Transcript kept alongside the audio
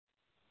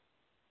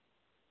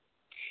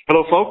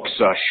Hello, folks.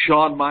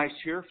 Sean Mice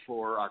here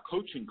for our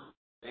coaching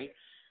today.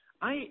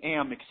 I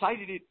am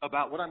excited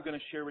about what I'm going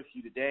to share with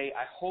you today.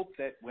 I hope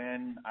that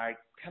when I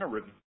kind of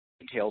reveal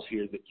details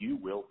here that you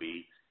will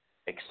be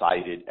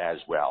excited as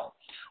well.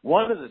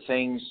 One of the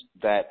things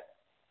that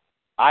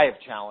I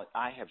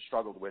have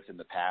struggled with in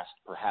the past,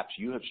 perhaps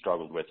you have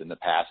struggled with in the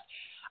past,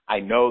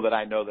 I've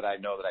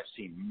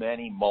seen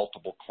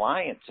multiple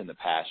clients in the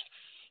past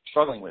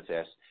struggling with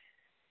this,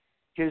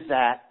 is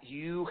that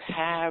you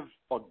have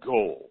a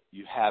goal.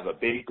 You have a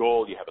big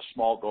goal, you have a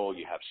small goal,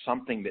 you have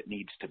something that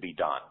needs to be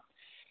done.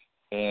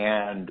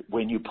 And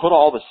when you put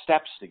all the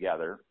steps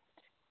together,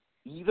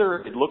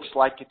 either it looks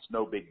like it's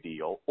no big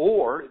deal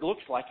or it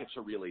looks like it's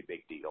a really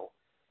big deal.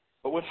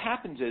 But what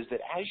happens is that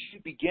as you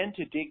begin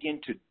to dig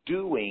into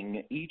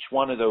doing each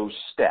one of those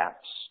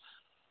steps,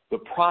 the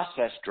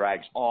process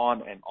drags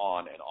on and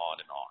on and on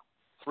and on.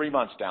 3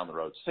 months down the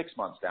road, 6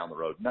 months down the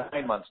road,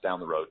 9 months down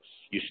the road,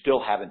 you still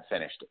haven't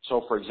finished it.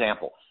 So, for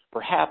example,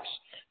 perhaps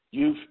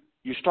you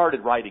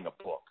started writing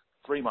a book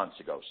 3 months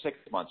ago, 6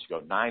 months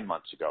ago, 9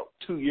 months ago,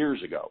 2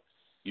 years ago.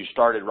 You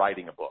started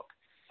writing a book,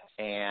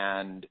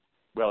 and,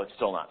 well, it's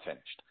still not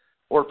finished.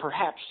 Or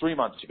perhaps 3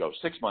 months ago,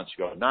 6 months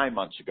ago, 9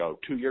 months ago,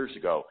 2 years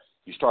ago,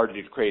 you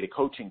started to create a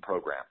coaching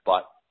program,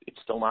 but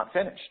it's still not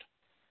finished.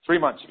 3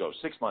 months ago,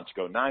 6 months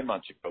ago, 9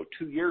 months ago,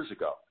 2 years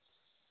ago,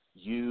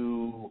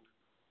 you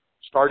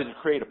started to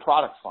create a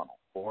product funnel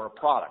or a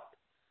product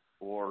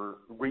or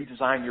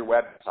redesign your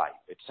website,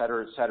 et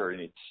cetera,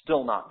 and it's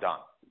still not done.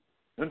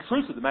 And the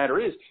truth of the matter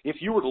is, if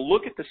you were to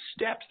look at the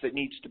steps that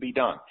needs to be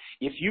done,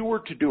 if you were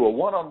to do a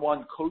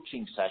one-on-one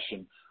coaching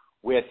session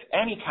with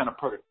any kind of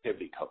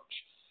productivity coach,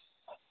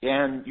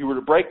 and you were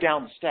to break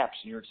down the steps,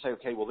 and you were to say,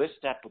 okay, well, this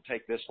step will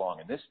take this long,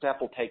 and this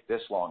step will take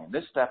this long, and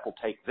this step will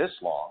take this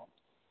long,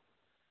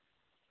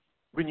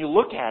 when you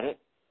look at it,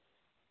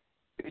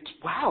 it's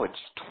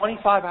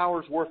 25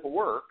 hours worth of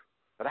work,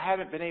 but I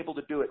haven't been able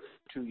to do it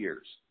for 2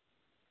 years.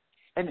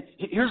 And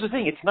here's the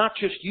thing, it's not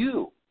just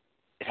you.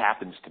 It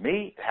happens to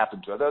me, it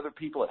happens to other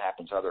people, it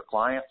happens to other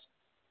clients.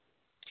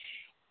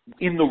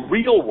 In the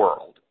real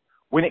world,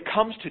 when it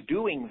comes to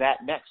doing that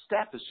next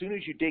step, as soon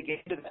as you dig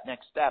into that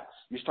next step,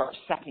 you start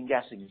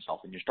second-guessing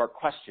yourself and you start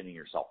questioning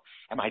yourself.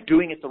 Am I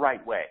doing it the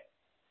right way?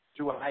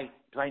 Do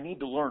I need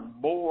to learn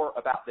more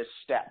about this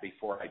step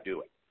before I do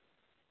it?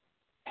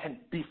 And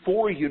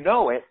before you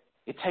know it,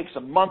 it takes a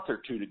month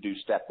or two to do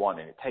step one,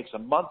 and it takes a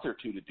month or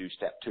two to do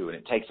step two, and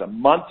it takes a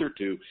month or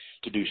two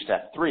to do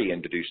step three,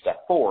 and to do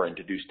step four, and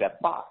to do step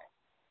five.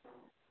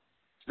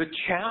 The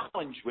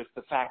challenge with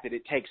the fact that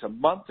it takes a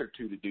month or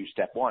two to do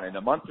step one, and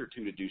a month or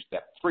two to do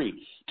step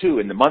two,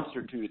 and a month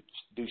or two to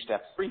do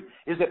step three,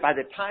 is that by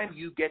the time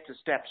you get to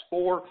steps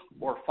 4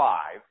 or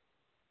 5,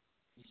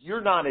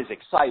 you're not as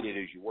excited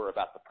as you were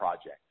about the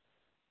project.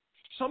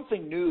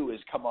 Something new has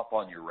come up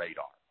on your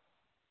radar.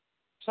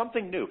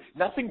 Something new.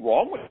 Nothing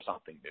wrong with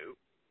something new.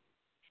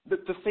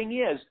 The thing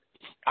is,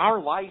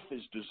 our life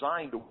is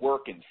designed to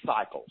work in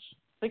cycles.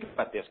 Think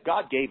about this.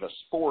 God gave us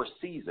 4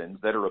 seasons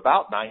that are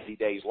about 90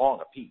 days long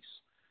apiece.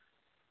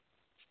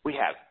 We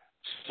have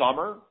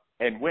summer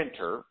and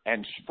winter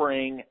and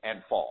spring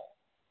and fall.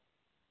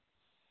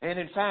 And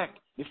in fact,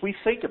 if we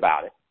think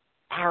about it,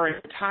 our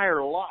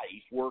entire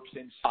life works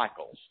in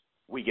cycles.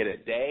 We get a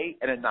day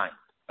and a night,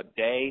 a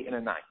day and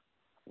a night.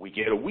 We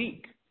get a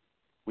week.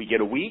 We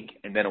get a week,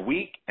 and then a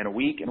week, and a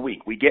week, and a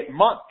week. We get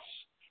months.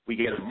 We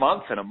get a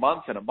month, and a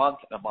month, and a month,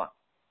 and a month.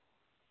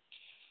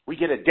 We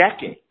get a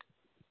decade.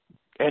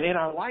 And in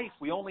our life,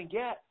 we only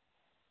get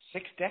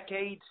 6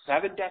 decades,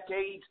 7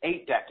 decades,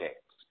 8 decades.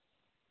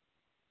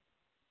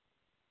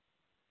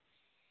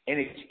 And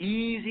it's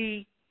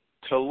easy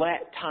to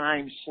let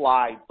time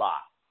slide by.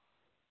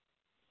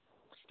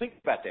 Think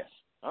about this.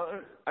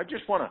 I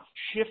just want to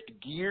shift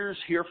gears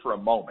here for a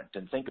moment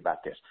and think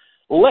about this.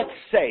 Let's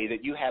say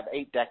that you have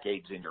 8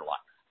 decades in your life.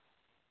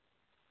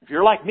 If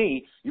you're like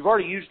me, you've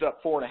already used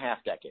up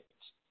 4.5 decades.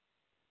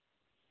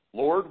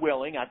 Lord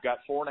willing, I've got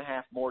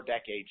 4.5 more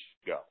decades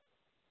to go.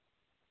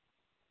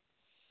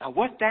 Now,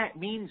 what that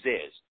means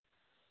is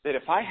that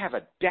if I have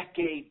a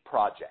decade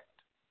project,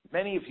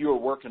 many of you are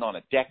working on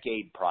a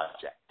decade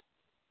project.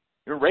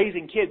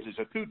 Raising kids is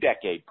a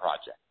 2-decade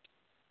project.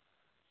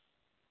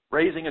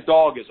 Raising a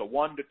dog is a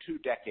 1 to 2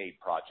 decade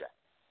project.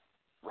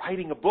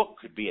 Writing a book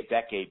could be a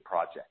decade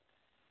project.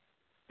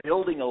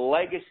 Building a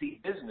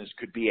legacy business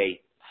could be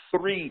a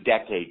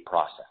 3-decade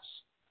process.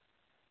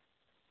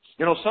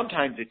 You know,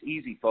 sometimes it's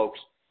easy, folks.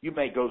 You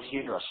may go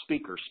hear a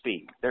speaker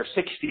speak. They're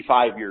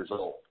 65 years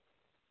old.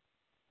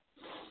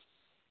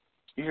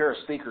 You hear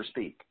a speaker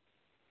speak.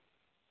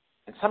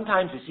 And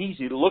sometimes it's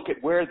easy to look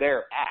at where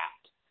they're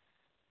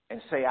at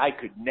and say, I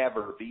could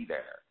never be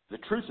there. The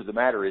truth of the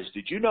matter is,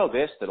 did you know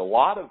this, that a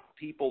lot of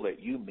people that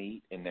you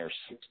meet in their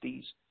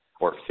 60s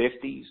or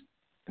 50s,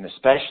 and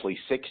especially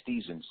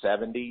 60s and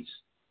 70s,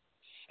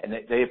 and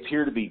they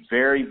appear to be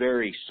very,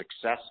 very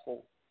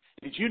successful.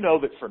 Did you know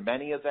that for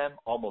many of them,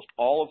 almost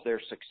all of their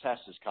success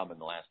has come in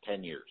the last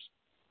 10 years?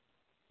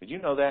 Did you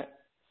know that?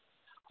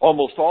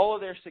 Almost all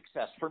of their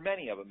success, for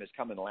many of them, has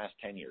come in the last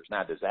 10 years.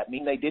 Now, does that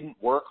mean they didn't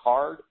work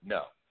hard?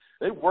 No.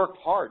 They worked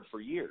hard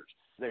for years.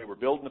 They were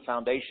building a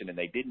foundation, and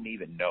they didn't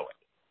even know it.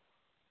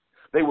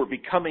 They were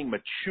becoming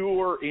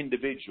mature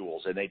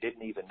individuals, and they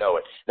didn't even know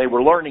it. They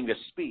were learning to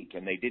speak,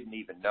 and they didn't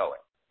even know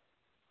it.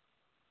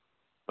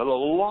 But a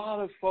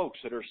lot of folks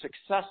that are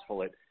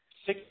successful at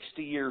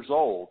 60 years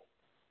old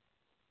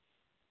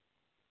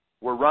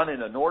were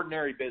running an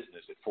ordinary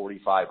business at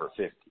 45 or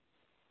 50.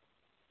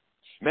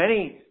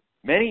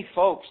 Many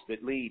folks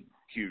that lead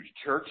huge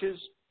churches,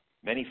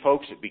 many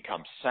folks that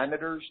become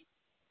senators,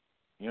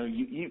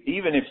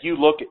 even if you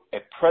look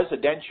at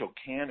presidential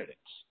candidates,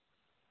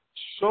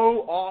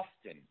 so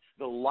often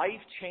the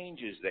life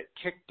changes that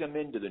kicked them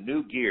into the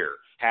new gear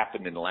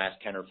happened in the last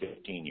 10 or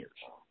 15 years.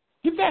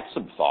 Give that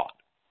some thought.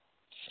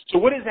 So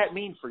what does that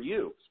mean for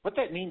you? What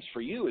that means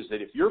for you is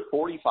that if you're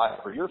 45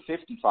 or you're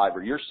 55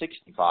 or you're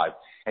 65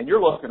 and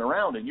you're looking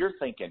around and you're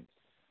thinking,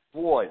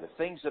 boy, the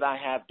things that I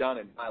have done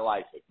in my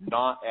life have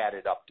not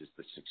added up to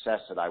the success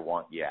that I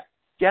want yet.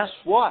 Guess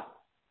what?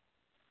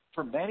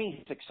 For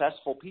many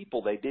successful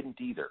people, they didn't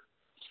either.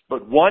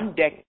 But 1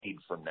 decade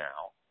from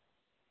now,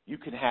 you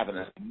can have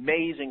an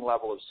amazing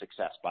level of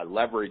success by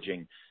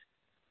leveraging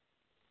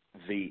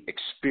the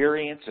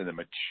experience and the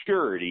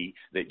maturity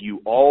that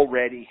you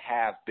already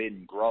have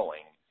been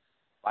growing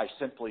by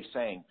simply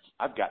saying,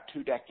 I've got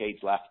 2 decades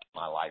left in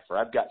my life, or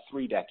I've got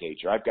 3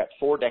 decades, or I've got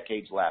 4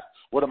 decades left.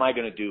 What am I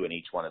going to do in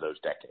each one of those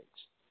decades?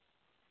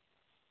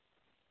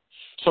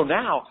 So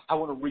now I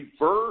want to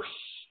reverse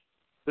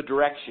the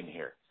direction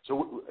here.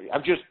 So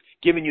I've just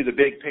given you the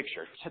big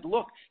picture. I said,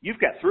 look, you've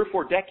got 3 or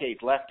 4 decades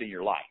left in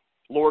your life,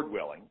 Lord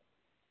willing.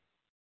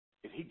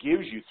 If he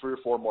gives you 3 or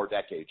 4 more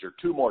decades or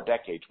 2 more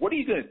decades, what are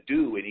you going to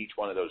do in each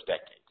one of those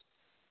decades?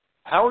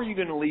 How are you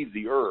going to leave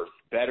the earth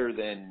better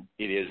than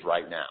it is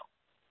right now?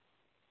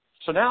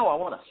 So now I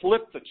want to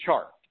flip the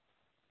chart.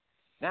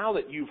 Now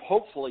that you've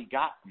hopefully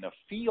gotten a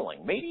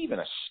feeling, maybe even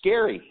a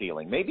scary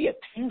feeling, maybe a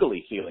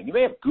tingly feeling, you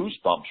may have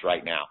goosebumps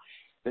right now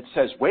that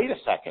says, wait a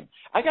second,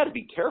 I got to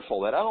be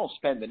careful that I don't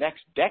spend the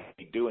next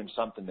decade doing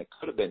something that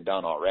could have been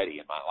done already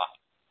in my life.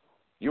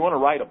 You want to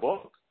write a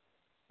book?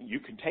 You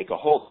can take a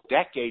whole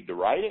decade to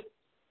write it,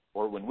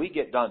 or when we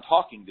get done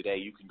talking today,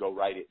 you can go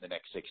write it in the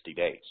next 60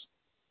 days.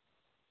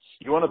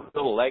 You want to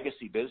build a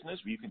legacy business?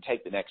 You can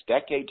take the next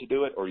decade to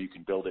do it, or you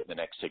can build it in the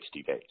next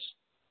 60 days.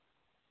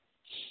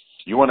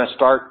 You want to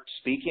start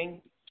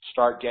speaking,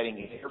 start getting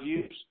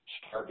interviews,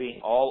 start being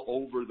all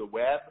over the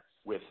web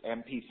with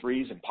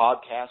MP3s and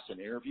podcasts and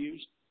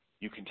interviews?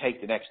 You can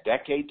take the next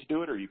decade to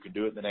do it, or you can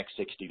do it in the next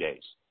 60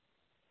 days.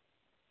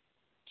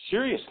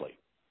 Seriously.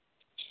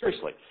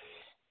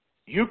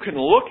 You can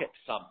look at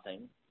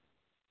something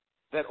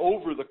that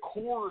over the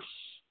course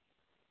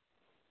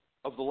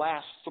of the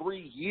last 3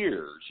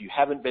 years you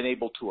haven't been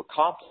able to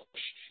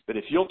accomplish, but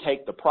if you'll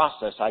take the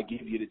process I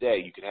give you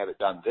today, you can have it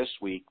done this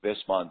week, this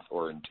month,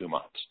 or in 2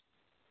 months.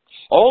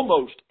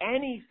 Almost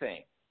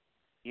anything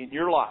in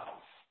your life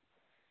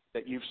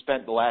that you've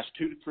spent the last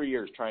 2 to 3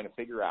 years trying to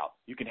figure out,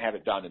 you can have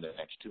it done in the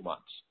next 2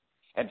 months.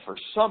 And for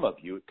some of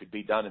you, it could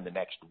be done in the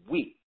next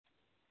week,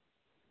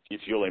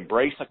 if you'll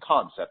embrace a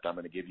concept I'm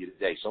going to give you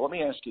today. So let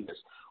me ask you this.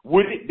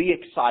 Would it be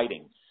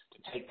exciting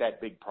to take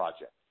that big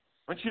project?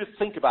 I want you to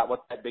think about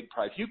what that big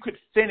project, if you could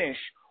finish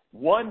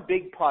one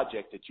big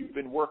project that you've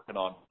been working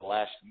on for the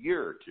last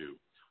year or two,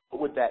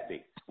 what would that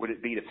be? Would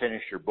it be to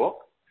finish your book?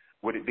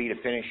 Would it be to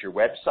finish your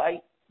website?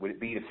 Would it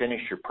be to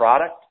finish your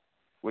product?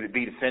 Would it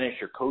be to finish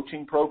your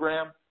coaching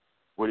program?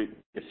 Would it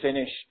be to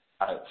finish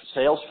a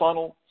sales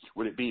funnel?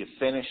 Would it be to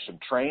finish some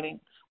training?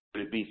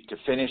 Would it be to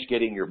finish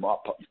getting your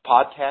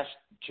podcast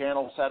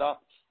channel set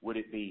up? What would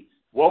it be?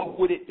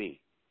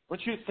 I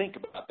want you to think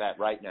about that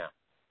right now.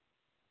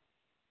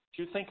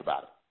 You think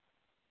about it.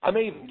 I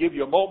may even give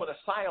you a moment of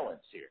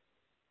silence here.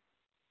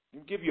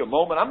 I'll give you a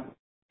moment.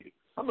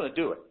 I'm going to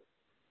do it.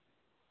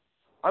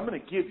 I'm going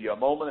to give you a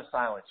moment of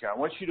silence here. I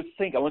want you to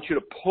think. I want you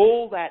to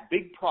pull that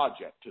big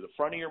project to the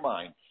front of your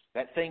mind,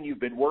 that thing you've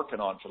been working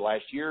on for the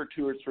last year or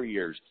 2 or 3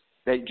 years,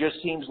 that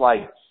just seems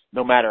like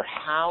no matter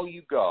how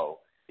you go,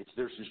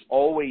 there's just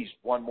always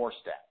one more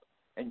step.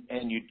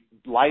 And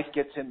life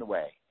gets in the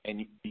way,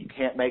 and you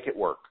can't make it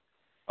work.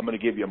 I'm going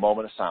to give you a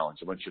moment of silence.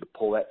 I want you to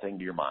pull that thing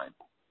to your mind.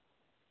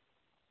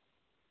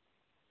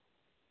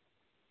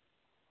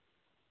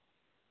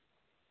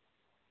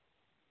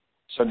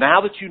 So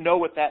now that you know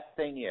what that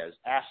thing is,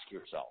 ask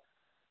yourself,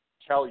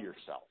 tell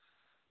yourself,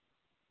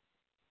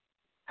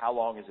 how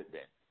long has it been?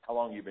 How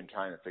long have you been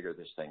trying to figure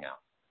this thing out?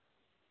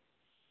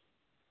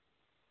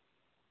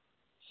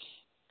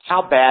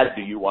 How bad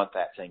do you want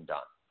that thing done?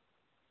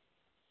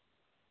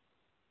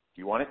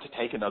 Do you want it to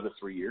take another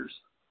 3 years?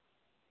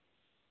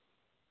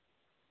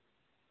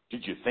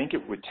 Did you think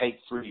it would take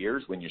 3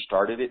 years when you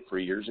started it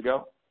 3 years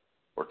ago?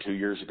 Or 2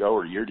 years ago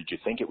or a year? Did you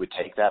think it would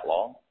take that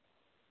long?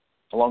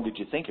 How long did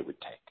you think it would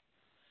take?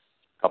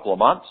 A couple of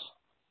months?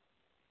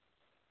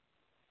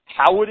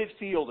 How would it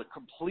feel to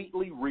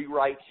completely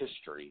rewrite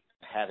history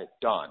and have it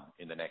done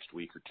in the next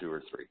week or 2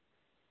 or 3?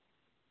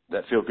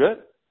 Does that feel good?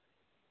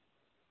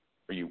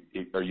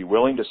 Are you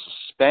willing to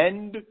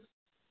suspend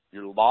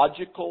your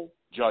logical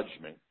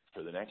judgment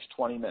for the next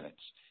 20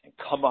 minutes and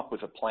come up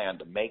with a plan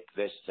to make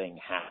this thing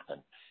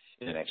happen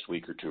in the next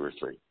week or 2 or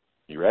 3?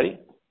 You ready?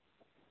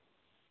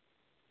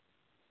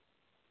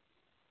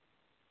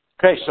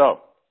 Okay,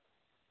 so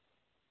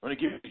I'm going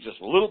to give you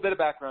just a little bit of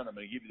background. I'm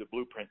going to give you the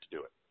blueprint to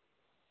do it.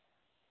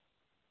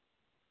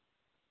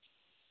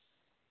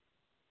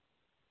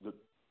 The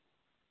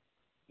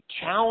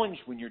challenge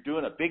when you're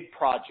doing a big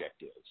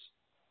project is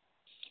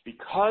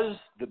because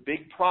the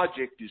big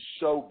project is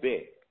so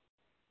big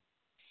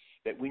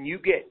that when you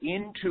get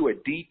into a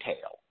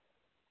detail,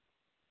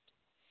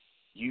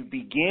 you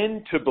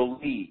begin to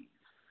believe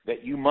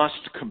that you must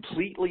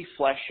completely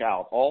flesh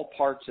out all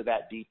parts of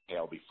that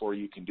detail before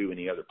you can do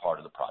any other part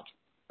of the project.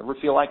 Ever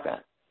feel like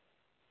that?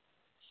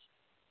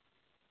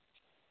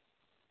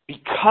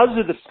 Because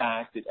of the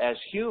fact that as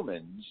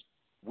humans,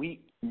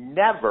 we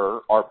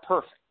never are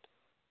perfect.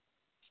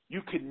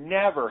 You could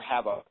never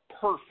have a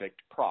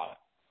perfect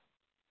product,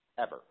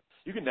 ever.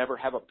 You can never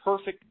have a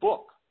perfect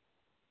book.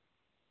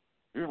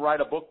 You can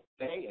write a book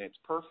today and it's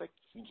perfect.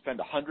 You can spend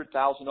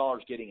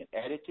 $100,000 getting it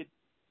edited.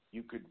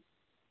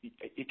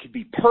 It could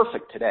be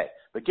perfect today.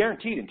 But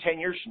guaranteed in 10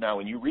 years from now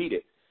when you read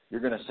it,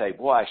 you're going to say,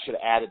 boy, I should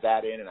have added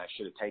that in and I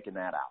should have taken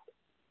that out.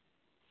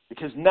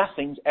 Because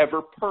nothing's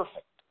ever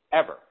perfect,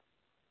 ever.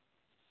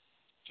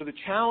 So the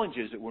challenge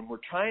is that when we're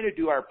trying to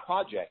do our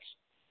projects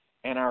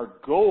and our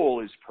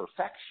goal is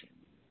perfection,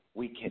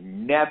 we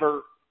can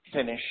never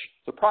finish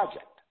the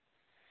project.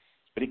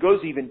 But it goes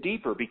even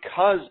deeper.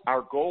 Because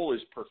our goal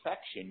is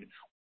perfection,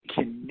 we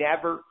can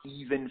never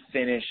even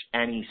finish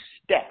any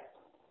step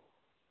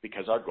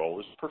because our goal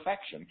is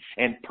perfection.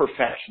 And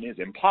perfection is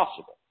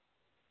impossible.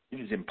 It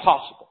is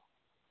impossible.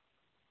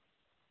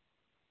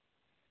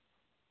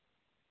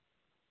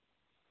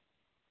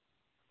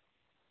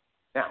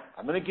 Now,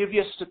 I'm going to give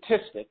you a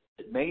statistic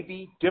that may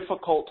be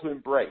difficult to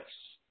embrace.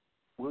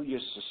 Will you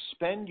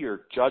suspend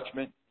your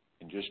judgment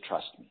and just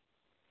trust me?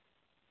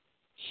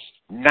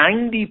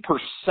 90%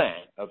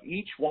 of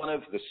each one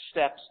of the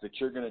steps that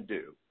you're going to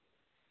do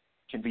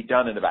can be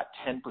done in about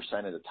 10%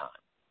 of the time.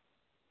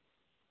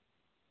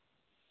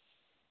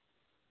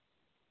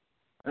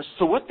 And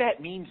so what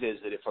that means is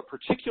that if a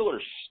particular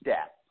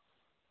step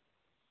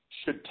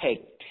should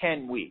take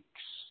 10 weeks,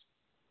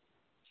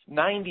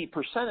 90%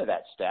 of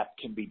that step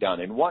can be done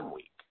in 1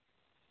 week.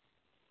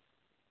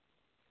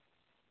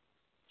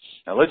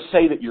 Now, let's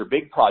say that your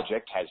big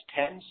project has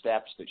 10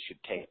 steps that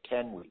should take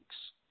 10 weeks.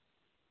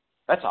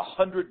 That's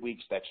 100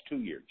 weeks. That's 2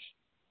 years.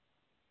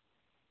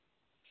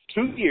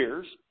 2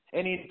 years,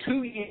 and in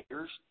 2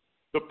 years,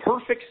 the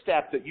perfect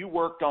step that you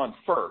worked on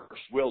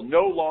first will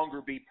no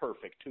longer be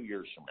perfect 2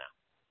 years from now.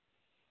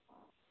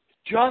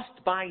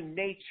 Just by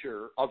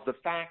nature of the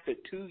fact that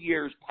 2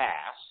 years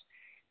pass,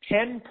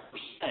 10%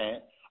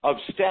 of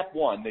step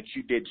one that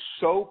you did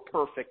so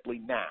perfectly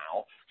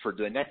now for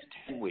the next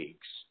 10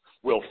 weeks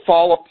will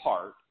fall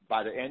apart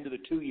by the end of the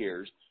 2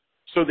 years,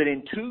 so that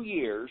in 2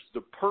 years,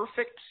 the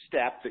perfect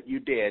step that you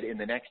did in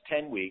the next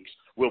 10 weeks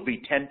will be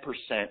 10%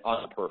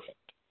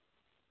 unperfect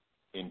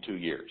in 2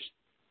 years.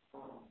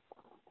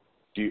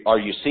 Are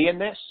you seeing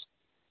this?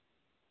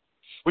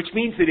 Which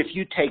means that if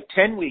you take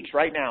 10 weeks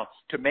right now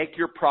to make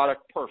your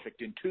product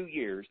perfect, in 2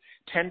 years,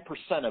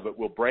 10% of it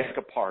will break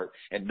apart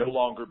and no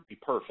longer be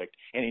perfect.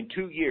 And in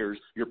 2 years,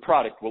 your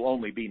product will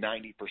only be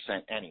 90%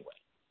 anyway.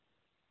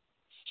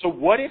 So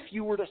what if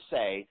you were to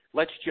say,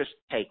 let's just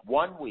take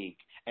 1 week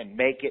and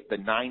make it the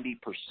 90%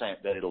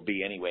 that it'll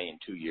be anyway in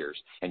 2 years,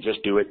 and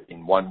just do it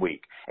in 1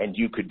 week. And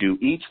you could do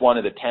each one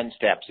of the 10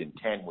 steps in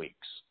 10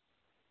 weeks.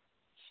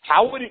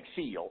 How would it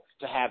feel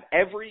to have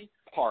every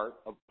part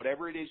of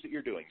whatever it is that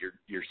you're doing,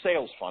 your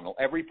sales funnel,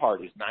 every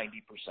part is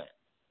 90%?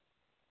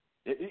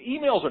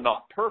 Emails are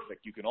not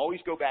perfect. You can always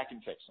go back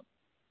and fix them.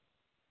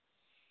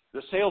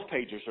 The sales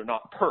pages are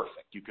not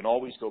perfect. You can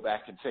always go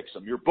back and fix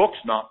them. Your book's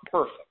not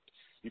perfect.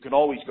 You can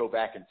always go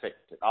back and fix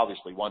it.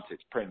 Obviously, once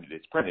it's printed.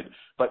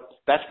 But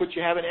that's what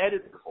you have an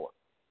editor for.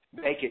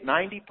 Make it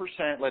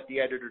 90%, let the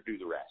editor do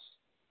the rest.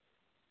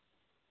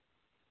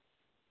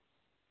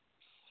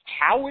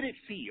 How would it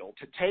feel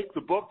to take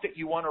the book that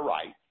you want to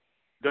write,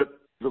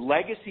 the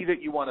legacy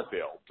that you want to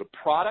build, the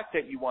product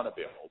that you want to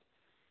build,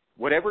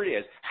 whatever it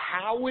is,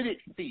 how would it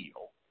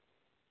feel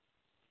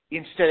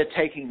instead of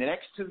taking the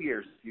next 2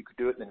 years, you could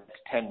do it in the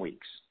next 10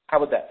 weeks? How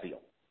would that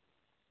feel?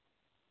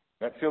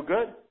 Would that feel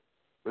good?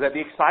 Would that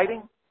be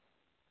exciting?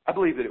 I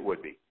believe that it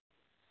would be.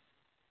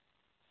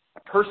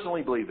 I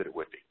personally believe that it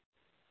would be.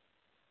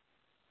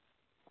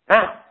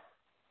 Now,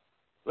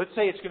 let's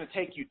say it's going to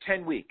take you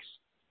 10 weeks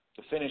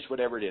to finish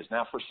whatever it is.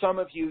 Now, for some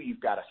of you, you've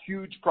got a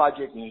huge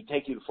project and it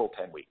take you the full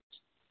 10 weeks.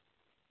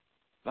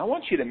 Now, I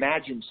want you to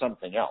imagine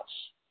something else.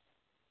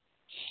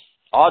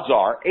 Odds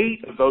are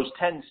 8 of those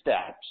 10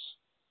 steps,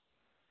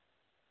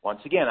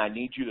 once again, I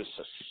need you to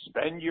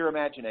suspend your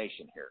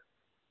imagination here.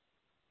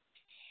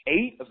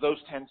 8 of those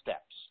 10 steps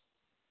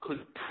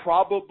could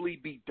probably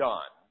be done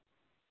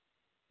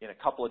in a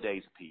couple of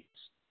days apiece.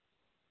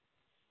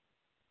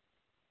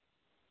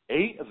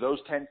 8 of those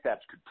 10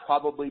 steps could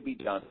probably be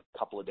done in a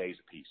couple of days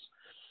apiece.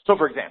 So,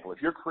 for example,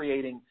 if you're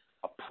creating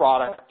a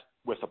product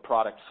with a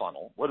product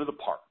funnel, what are the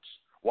parts?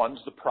 One's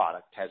the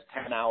product, has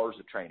 10 hours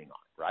of training on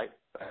it, right?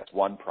 That's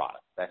one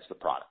product. That's the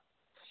product.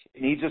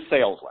 It needs a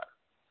sales letter.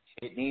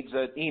 It needs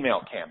an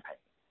email campaign.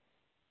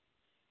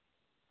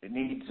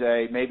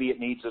 Maybe it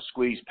needs a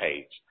squeeze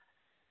page.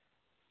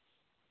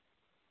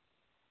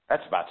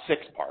 That's about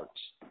 6 parts.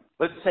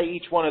 Let's say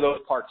each one of those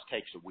parts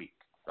takes a week,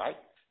 right?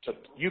 So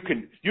you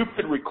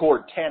could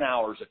record 10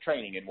 hours of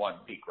training in 1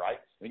 week, right?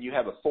 When you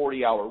have a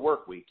 40-hour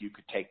work week, you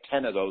could take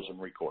 10 of those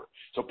and record.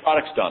 So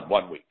product's done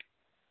 1 week.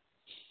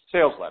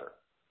 Sales letter.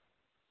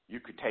 You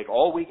could take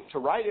all week to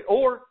write it,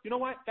 or, you know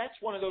what? That's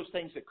one of those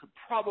things that could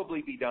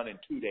probably be done in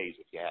 2 days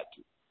if you had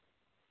to.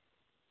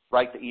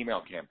 Write the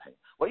email campaign.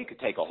 Well, you could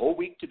take a whole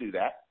week to do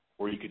that,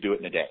 or you could do it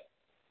in a day.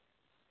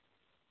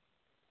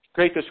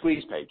 Create the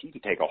squeeze page. You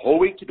could take a whole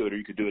week to do it, or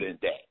you could do it in a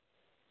day.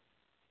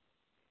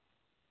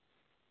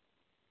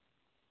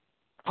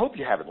 I hope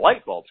you're having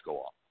light bulbs go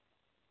off.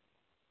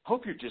 I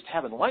hope you're just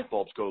having light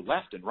bulbs go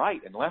left and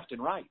right and left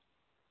and right.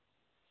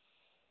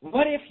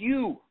 What if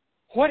you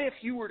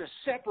were to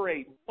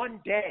separate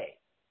one day?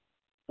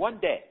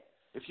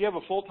 If you have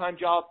a full-time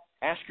job,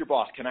 ask your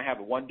boss, can I have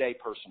a 1-day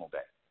personal day?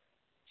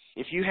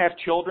 If you have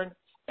children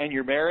and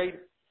you're married,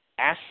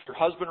 ask your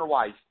husband or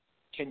wife,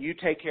 can you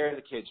take care of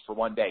the kids for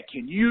 1 day?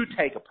 Can you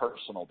take a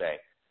personal day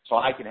so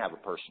I can have a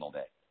personal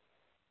day?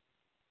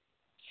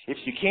 If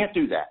you can't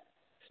do that,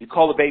 you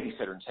call the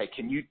babysitter and say,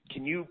 can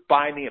you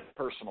buy me a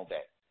personal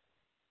day?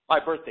 My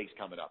birthday's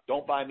coming up.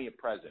 Don't buy me a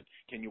present.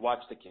 Can you watch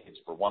the kids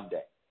for 1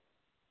 day?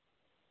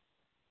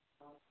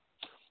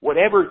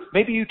 Whatever,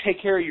 maybe you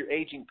take care of your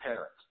aging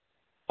parents.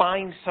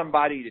 Find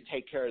somebody to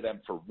take care of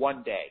them for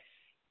 1 day.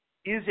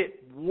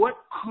 What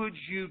could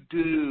you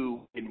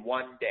do in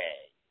 1 day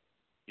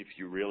if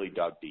you really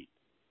dug deep?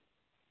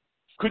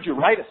 Could you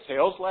write a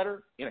sales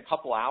letter in a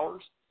couple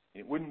hours?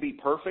 It wouldn't be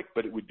perfect,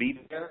 but it would be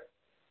there.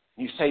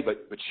 You say, but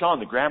Sean,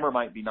 the grammar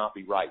might not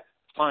be right.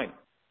 Fine.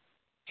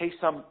 Pay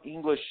some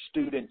English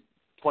student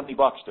 $20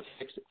 to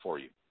fix it for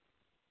you.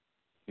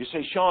 You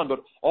say, Sean, but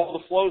all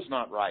the flow's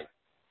not right.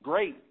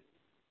 Great.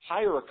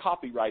 Hire a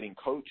copywriting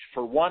coach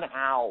for 1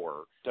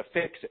 hour to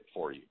fix it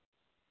for you.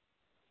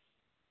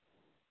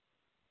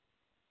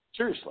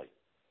 Seriously.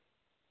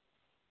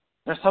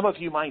 Now, some of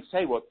you might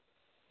say, well,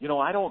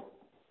 I don't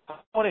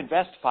want to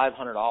invest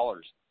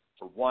 $500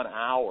 for 1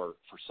 hour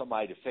for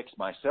somebody to fix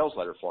my sales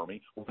letter for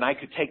me when I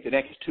could take the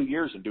next 2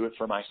 years and do it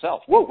for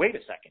myself. Whoa, wait a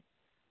second.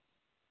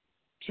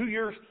 2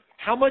 years?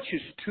 How much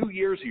is 2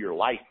 years of your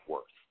life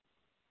worth?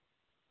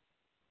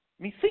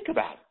 I mean, think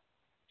about it.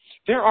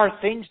 There are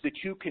things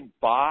that you can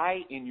buy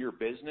in your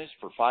business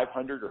for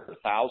 $500 or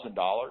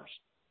 $1,000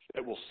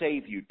 that will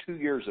save you 2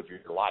 years of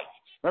your life.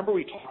 Remember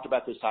we talked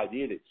about this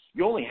idea that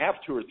you only have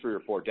 2 or 3 or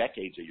 4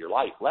 decades of your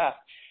life left,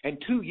 and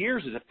 2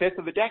 years is a fifth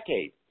of a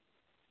decade.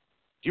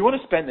 Do you want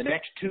to spend the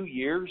next 2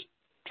 years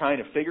trying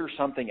to figure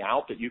something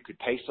out that you could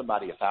pay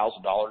somebody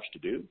 $1,000 to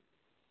do?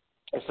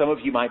 And some of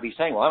you might be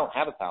saying, well, I don't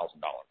have $1,000.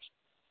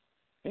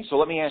 Okay, so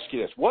let me ask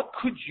you this. What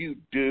could you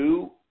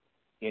do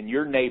in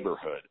your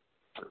neighborhood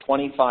for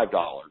 $25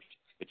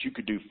 that you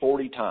could do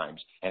 40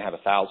 times and have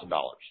 $1,000?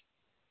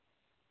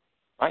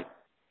 Right?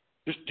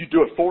 Just you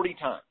do it 40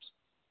 times.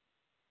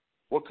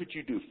 What could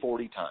you do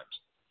 40 times?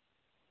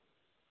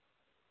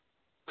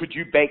 Could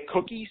you bake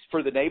cookies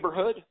for the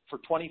neighborhood for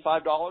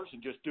 $25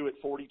 and just do it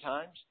 40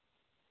 times?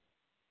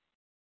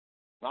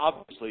 Now,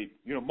 obviously,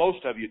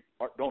 most of you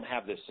don't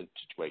have this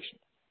situation.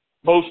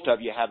 Most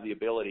of you have the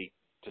ability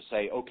to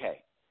say,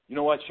 okay, you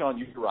know what, Sean,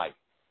 you're right.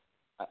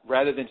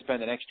 Rather than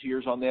spend the next 2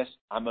 years on this,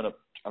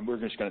 we're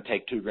just going to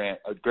take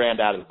 $2,000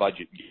 out of the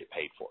budget and get it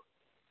paid for.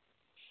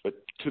 But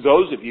to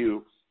those of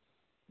you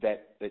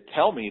that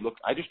tell me, look,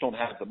 I just don't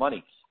have the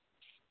money.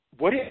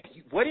 What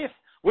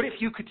if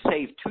you could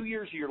save 2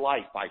 years of your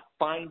life by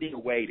finding a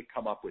way to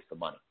come up with the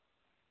money?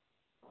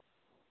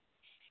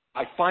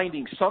 By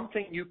finding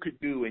something you could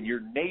do in your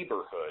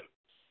neighborhood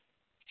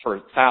for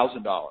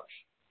 $1,000,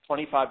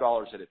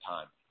 $25 at a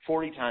time,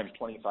 40 times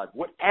 25,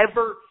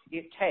 whatever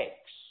it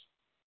takes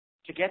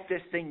to get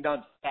this thing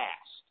done fast.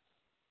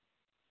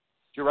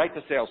 You write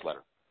the sales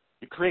letter.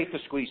 You create the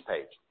squeeze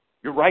page.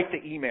 You write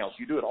the emails.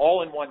 You do it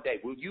all in 1 day.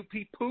 Will you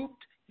be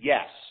pooped?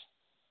 Yes.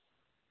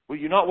 Will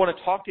you not want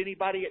to talk to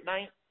anybody at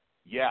night?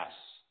 Yes.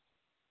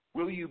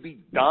 Will you be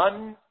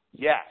done?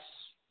 Yes.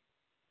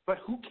 But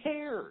who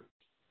cares?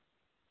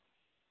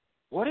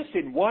 What if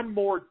in 1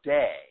 more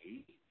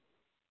day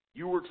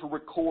you were to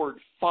record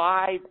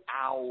 5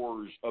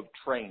 hours of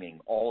training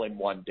all in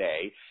 1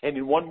 day, and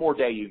in 1 more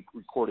day you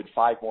recorded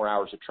 5 more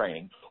hours of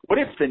training? What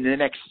if in the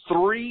next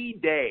 3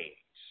 days,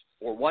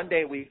 or 1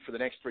 day a week for the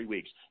next 3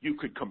 weeks, you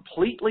could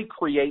completely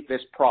create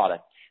this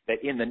product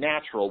that in the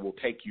natural will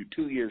take you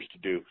 2 years to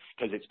do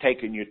because it's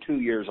taken you 2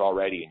 years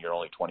already and you're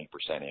only 20%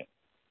 in,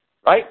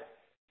 right?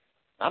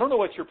 I don't know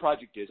what your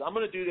project is. I'm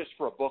going to do this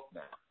for a book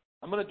now.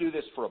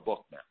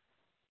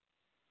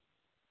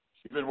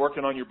 You've been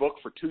working on your book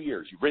for 2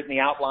 years. You've written the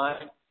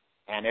outline.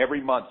 And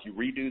every month you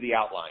redo the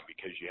outline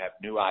because you have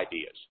new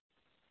ideas.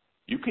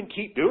 You can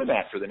keep doing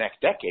that for the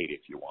next decade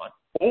if you want.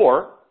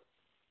 Or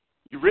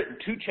you've written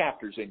 2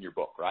 chapters in your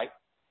book, right?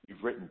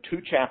 You've written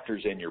 2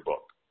 chapters in your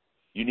book.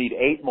 You need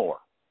 8 more.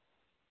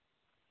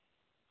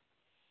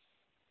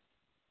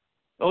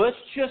 Now let's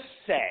just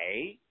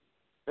say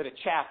that a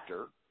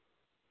chapter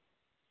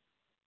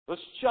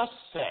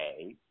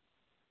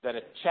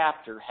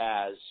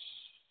has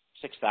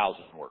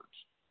 6,000 words.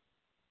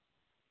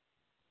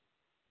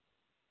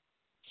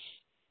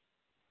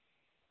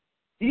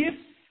 If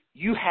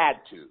you had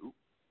to,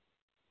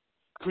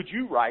 could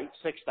you write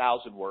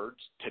 6,000 words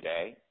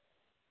today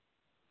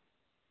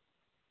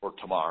or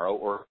tomorrow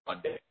or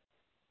Monday?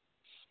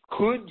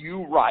 Could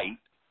you write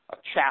a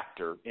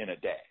chapter in a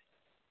day?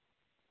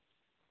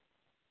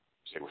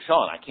 You say, well,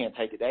 Sean, I can't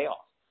take a day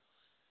off.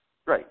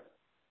 Great.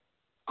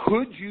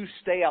 Could you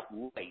stay up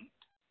late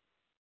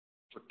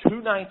for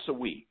 2 nights a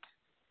week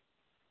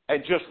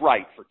and just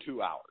write for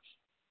 2 hours?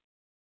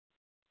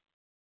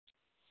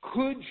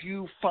 Could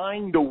you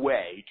find a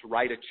way to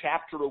write a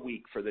chapter a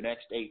week for the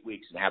next 8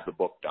 weeks and have the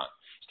book done?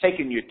 It's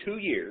taken you 2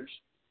 years.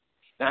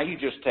 Now you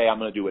just say, I'm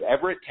going to do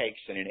whatever it takes,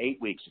 and in 8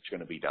 weeks it's going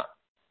to be done.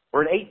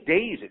 Or in 8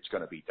 days it's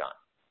going to be done.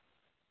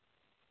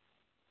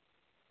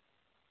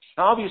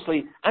 Now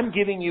obviously, I'm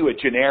giving you a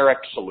generic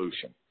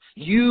solution.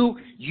 You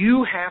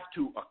have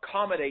to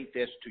accommodate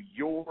this to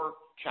your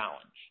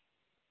challenge.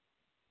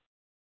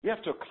 You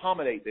have to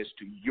accommodate this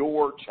to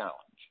your challenge.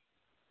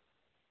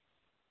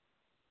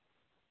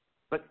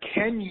 But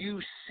can you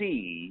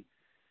see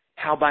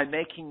how by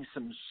making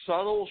some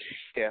subtle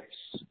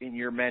shifts in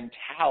your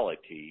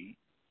mentality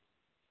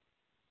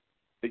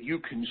that you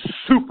can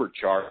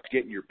supercharge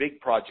getting your big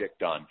project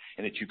done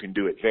and that you can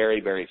do it very,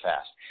 very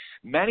fast?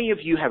 Many of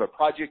you have a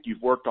project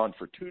you've worked on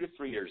for 2 to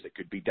 3 years that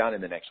could be done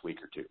in the next week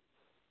or 2.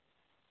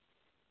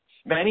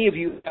 Many of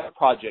you have a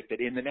project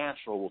that in the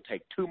natural will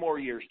take 2 more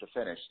years to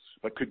finish,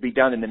 but could be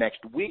done in the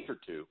next week or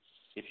 2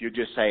 if you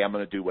just say, I'm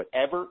going to do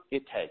whatever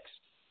it takes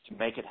to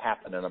make it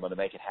happen, and I'm going to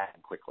make it happen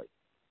quickly.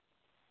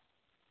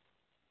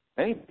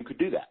 Many of you could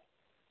do that.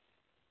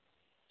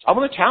 I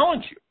want to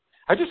challenge you.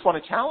 I just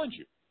want to challenge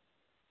you.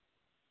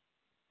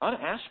 I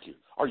want to ask you,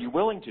 are you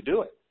willing to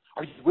do it?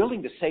 Are you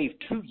willing to save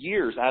 2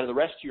 years out of the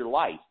rest of your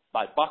life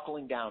by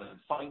buckling down and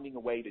finding a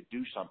way to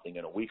do something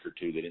in a week or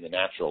 2 that in the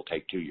natural will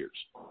take 2 years?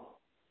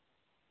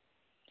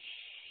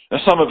 Now,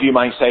 some of you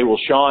might say, well,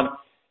 Sean,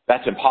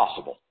 that's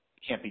impossible.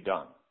 It can't be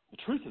done. The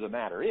truth of the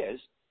matter is,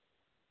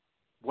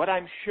 what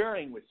I'm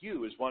sharing with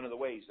you is one of the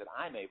ways that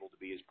I'm able to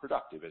be as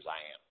productive as I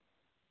am.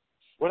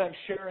 What I'm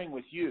sharing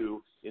with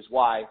you is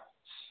why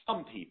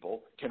some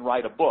people can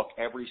write a book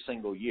every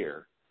single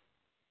year,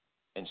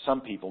 and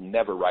some people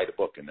never write a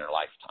book in their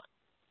lifetime.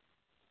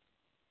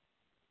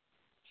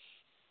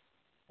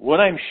 What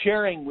I'm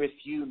sharing with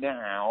you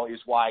now is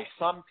why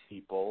some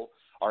people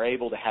are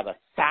able to have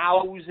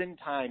 1,000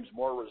 times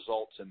more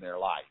results in their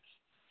life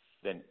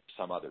than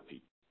some other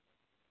people.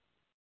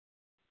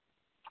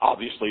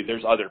 Obviously,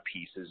 there's other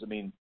pieces. I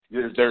mean,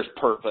 there's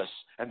purpose,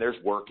 and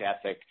there's work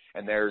ethic,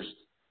 and there's,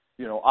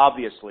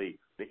 obviously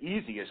the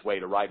easiest way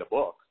to write a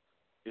book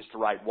is to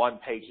write 1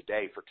 page a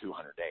day for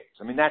 200 days.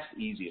 I mean, that's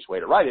the easiest way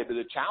to write it, but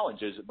the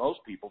challenge is that most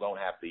people don't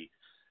have the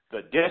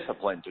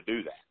discipline to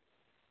do that.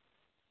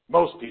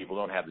 Most people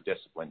don't have the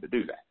discipline to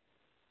do that.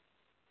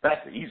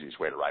 That's the easiest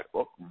way to write a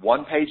book.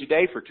 1 page a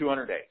day for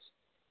 200 days.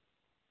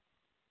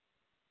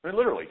 I mean,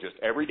 literally, just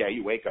every day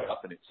you wake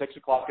up and at 6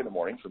 o'clock in the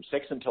morning, from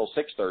 6 until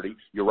 6:30,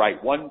 you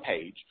write 1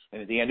 page,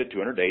 and at the end of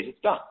 200 days,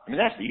 it's done. I mean,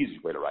 that's the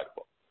easiest way to write a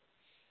book.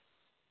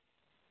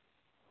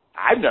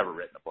 I've never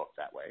written a book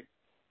that way.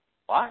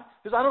 Why?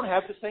 Because I don't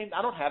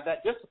have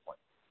that discipline.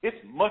 It's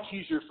much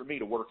easier for me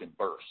to work in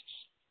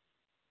bursts.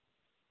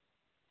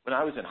 When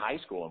I was in high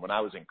school and when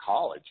I was in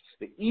college,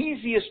 the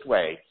easiest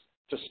way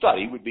to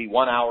study would be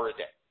 1 hour a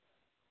day.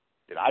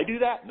 Did I do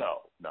that?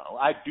 No.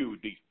 I do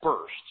these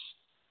bursts.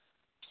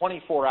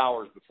 24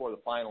 hours before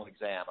the final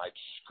exam, I'd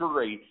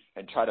scurry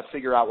and try to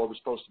figure out what was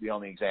supposed to be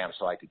on the exam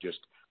so I could just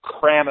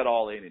cram it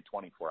all in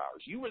 24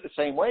 hours. You were the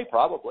same way,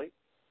 probably.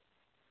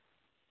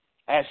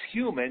 As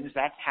humans,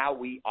 that's how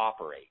we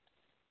operate.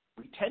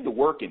 We tend to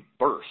work in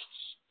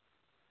bursts.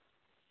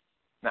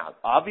 Now,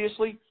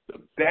 obviously, the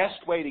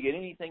best way to get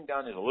anything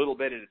done is a little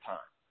bit at a time.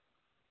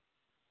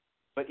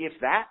 But if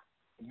that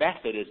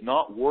method has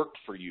not worked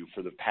for you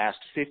for the past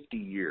 50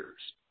 years,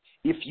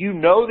 if you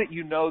know that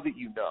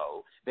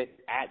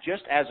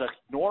just as a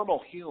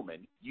normal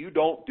human, you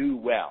don't do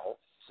well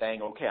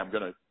saying, okay, I'm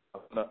going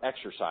to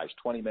exercise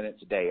 20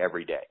 minutes a day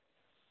every day.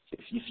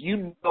 If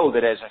you know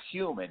that as a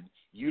human,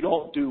 you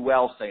don't do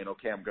well saying,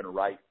 okay, I'm going to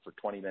write for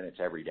 20 minutes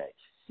every day.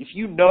 If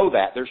you know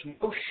that, there's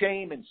no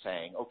shame in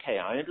saying, okay,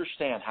 I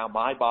understand how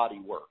my body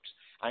works.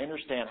 I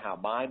understand how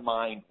my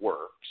mind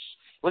works.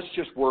 Let's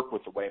just work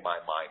with the way my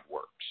mind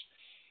works.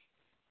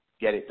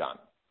 Get it done.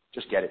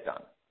 Just get it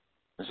done.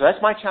 And so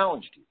that's my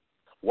challenge to you.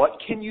 What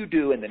can you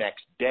do in the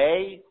next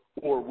day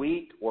or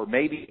week or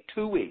maybe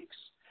 2 weeks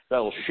that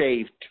will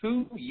shave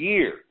 2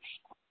 years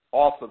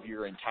off of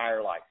your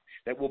entire life?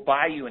 that will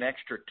buy you an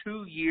extra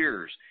 2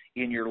 years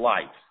in your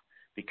life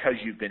because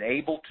you've been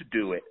able to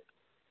do it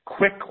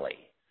quickly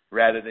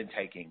rather than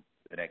taking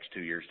the next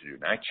 2 years to do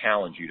it. And I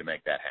challenge you to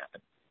make that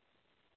happen.